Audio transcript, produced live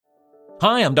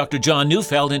Hi, I'm Dr. John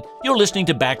Neufeld, and you're listening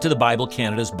to Back to the Bible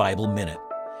Canada's Bible Minute.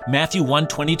 Matthew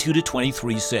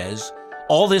 1:22-23 says,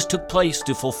 "All this took place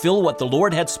to fulfill what the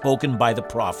Lord had spoken by the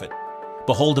prophet.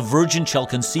 Behold, a virgin shall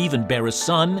conceive and bear a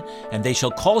son, and they shall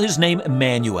call his name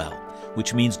Emmanuel,"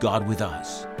 which means God with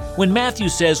us. When Matthew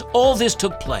says all this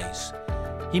took place,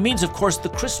 he means, of course, the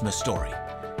Christmas story,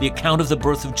 the account of the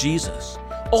birth of Jesus.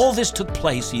 All this took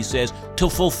place, he says, to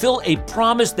fulfill a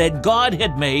promise that God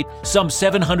had made some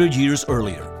 700 years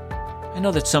earlier. I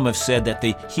know that some have said that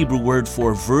the Hebrew word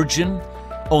for virgin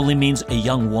only means a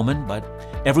young woman, but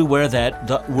everywhere that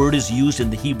the word is used in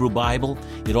the Hebrew Bible,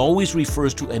 it always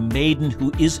refers to a maiden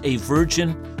who is a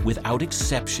virgin without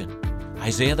exception.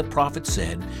 Isaiah the prophet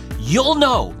said, "You'll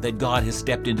know that God has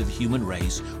stepped into the human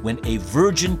race when a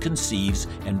virgin conceives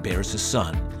and bears a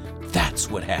son." That's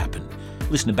what happened.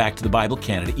 Listen to Back to the Bible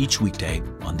Canada each weekday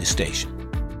on this station.